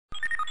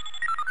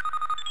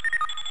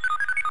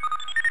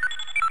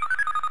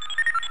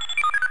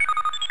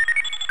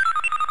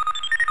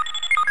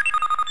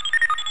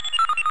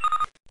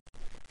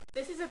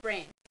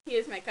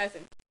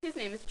cousin. His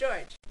name is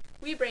George.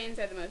 We brains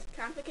are the most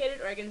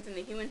complicated organs in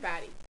the human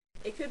body.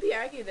 It could be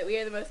argued that we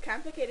are the most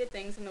complicated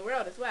things in the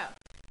world as well.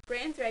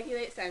 Brains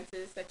regulate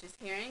senses such as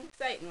hearing,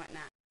 sight, and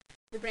whatnot.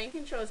 The brain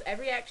controls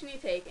every action you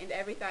take and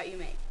every thought you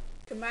make.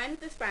 Combined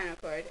with the spinal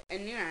cord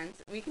and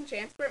neurons, we can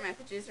transport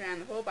messages around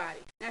the whole body.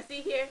 Now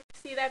see here?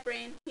 See that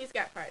brain? He's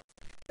got parts.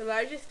 The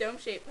largest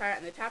dome-shaped part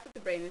on the top of the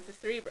brain is the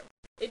cerebrum.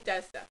 It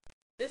does stuff.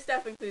 This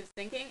stuff includes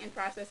thinking and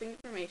processing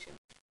information.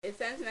 It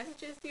sends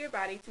messages to your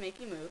body to make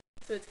you move,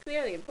 so it's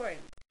clearly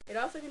important. It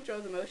also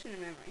controls emotion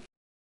and memory.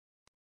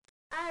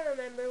 I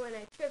remember when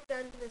I tripped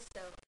onto the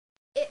stove.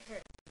 It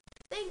hurt.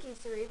 Thank you,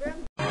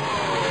 cerebrum.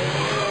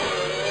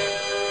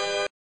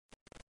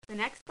 The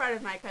next part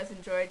of my cousin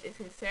George is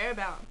his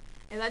cerebellum.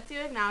 It lets you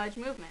acknowledge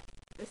movement.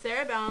 The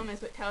cerebellum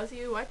is what tells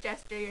you what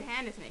gesture your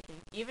hand is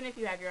making, even if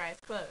you have your eyes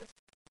closed.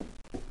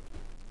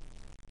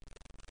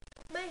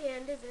 My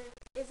hand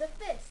is a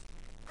fist.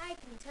 I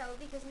can tell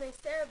because my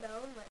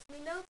cerebellum lets me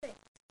know things,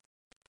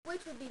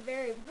 which would be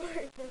very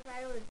important if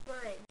I was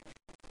blind.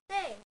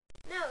 Hey,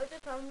 now it's a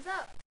thumbs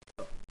up.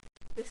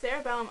 The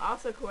cerebellum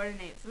also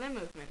coordinates limb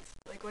movements,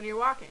 like when you're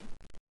walking.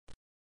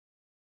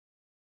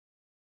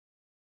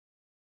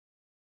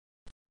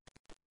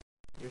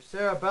 Your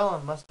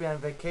cerebellum must be on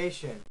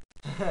vacation.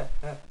 The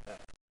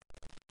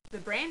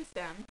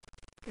brainstem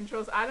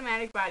controls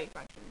automatic body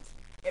functions.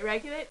 It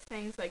regulates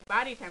things like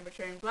body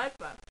temperature and blood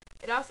flow.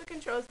 It also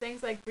controls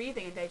things like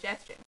breathing and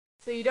digestion,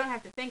 so you don't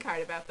have to think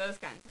hard about those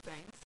kinds of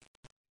things.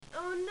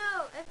 Oh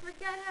no, I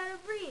forgot how to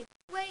breathe.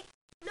 Wait,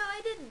 no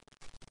I didn't.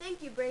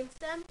 Thank you,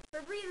 brainstem,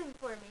 for breathing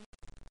for me.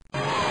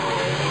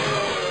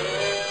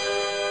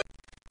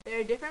 There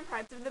are different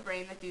parts of the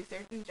brain that do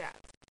certain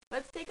jobs.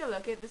 Let's take a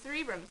look at the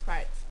cerebrum's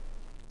parts.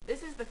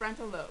 This is the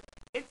frontal lobe.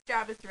 Its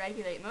job is to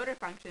regulate motor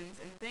functions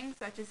and things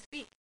such as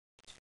speech.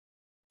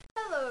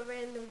 Hello,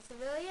 random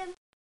civilian.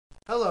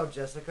 Hello,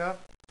 Jessica.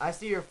 I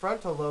see your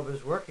frontal lobe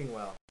is working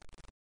well.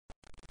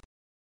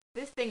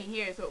 This thing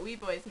here is what we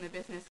boys in the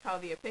business call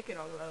the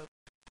occipital lobe.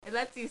 It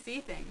lets you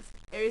see things.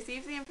 It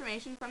receives the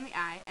information from the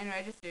eye and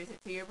registers it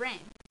to your brain.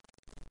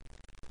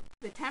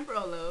 The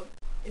temporal lobe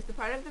is the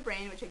part of the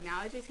brain which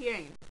acknowledges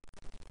hearing.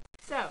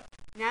 So,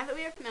 now that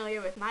we are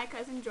familiar with my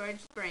cousin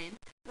George's brain,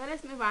 let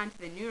us move on to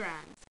the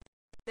neurons.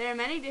 There are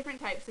many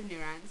different types of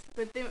neurons,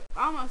 but they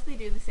all mostly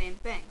do the same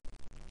thing.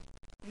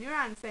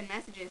 Neurons send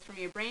messages from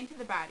your brain to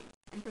the body,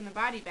 and from the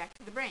body back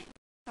to the brain.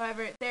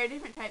 However, there are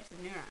different types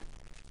of neurons.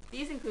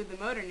 These include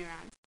the motor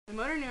neurons. The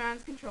motor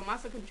neurons control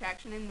muscle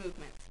contraction and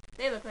movements.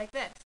 They look like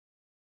this.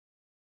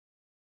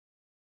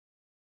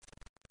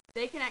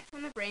 They connect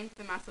from the brain to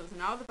the muscles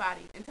in all the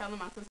body and tell the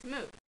muscles to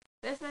move.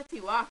 This lets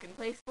you walk and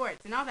play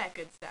sports and all that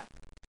good stuff.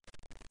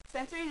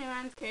 Sensory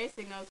neurons carry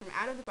signals from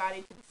out of the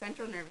body to the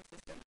central nervous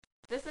system.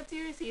 This lets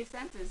you receive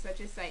senses such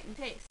as sight and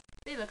taste.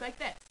 They look like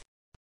this.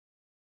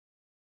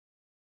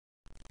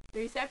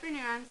 The receptor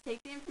neurons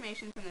take the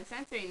information from the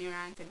sensory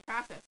neurons and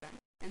process them,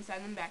 and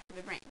send them back to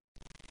the brain.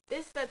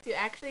 This lets you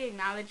actually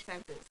acknowledge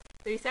senses.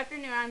 The receptor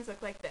neurons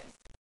look like this.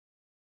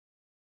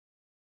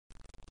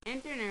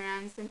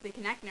 Interneurons simply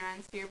connect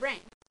neurons to your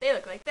brain. They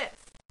look like this.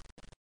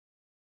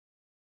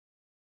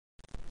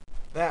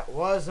 That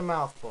was a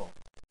mouthful.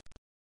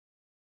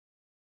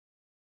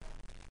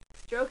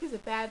 Stroke is a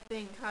bad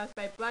thing caused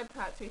by blood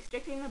clots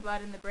restricting the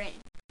blood in the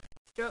brain.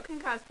 Stroke can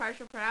cause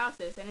partial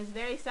paralysis and is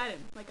very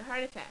sudden, like a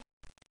heart attack.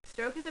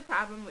 Stroke is a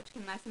problem which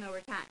can lessen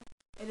over time.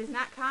 It is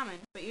not common,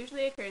 but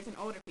usually occurs in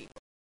older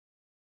people.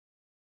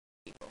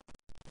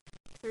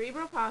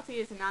 Cerebral palsy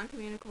is a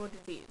non-communicable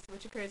disease,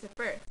 which occurs at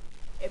birth.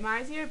 It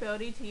mars your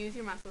ability to use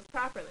your muscles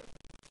properly.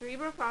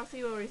 Cerebral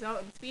palsy will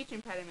result in speech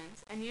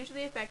impediments and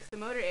usually affects the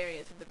motor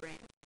areas of the brain.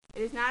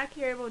 It is not a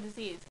curable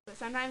disease, but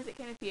sometimes it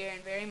can appear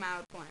in very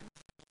mild forms.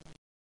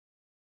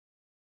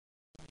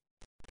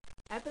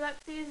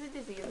 Epilepsy is a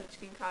disease which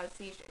can cause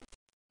seizures.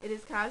 It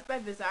is caused by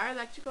bizarre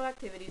electrical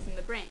activities in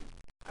the brain.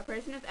 A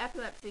person with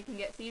epilepsy can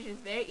get seizures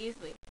very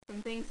easily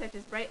from things such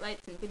as bright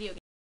lights and video games.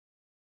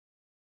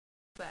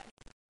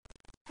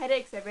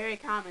 Headaches are very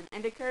common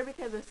and occur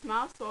because of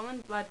small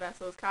swollen blood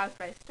vessels caused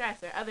by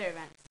stress or other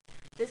events.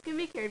 This can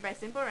be cured by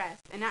simple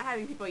rest and not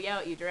having people yell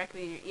at you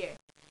directly in your ear.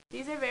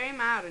 These are very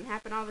mild and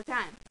happen all the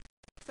time.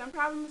 Some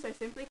problems are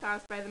simply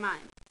caused by the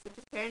mind, such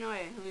as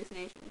paranoia and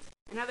hallucinations,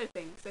 and other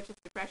things, such as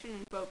depression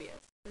and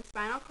phobias. The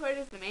spinal cord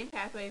is the main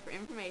pathway for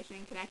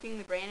information connecting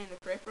the brain and the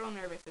peripheral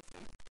nervous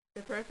system.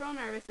 The peripheral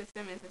nervous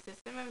system is a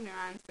system of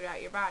neurons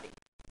throughout your body.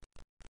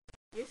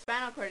 Your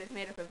spinal cord is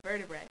made up of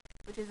vertebrae,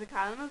 which is a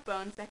column of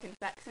bones that can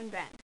flex and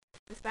bend.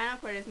 The spinal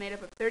cord is made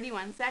up of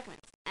 31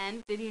 segments.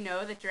 And did you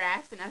know that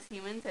giraffes and us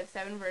humans have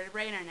 7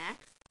 vertebrae in our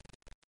necks?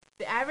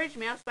 The average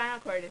male spinal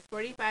cord is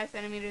 45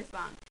 centimeters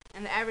long,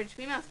 and the average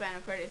female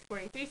spinal cord is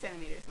 43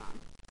 centimeters long.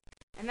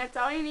 And that's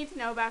all you need to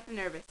know about the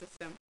nervous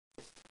system.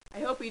 I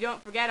hope you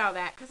don't forget all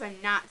that, because I'm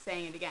not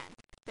saying it again.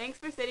 Thanks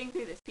for sitting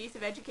through this piece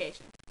of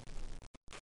education.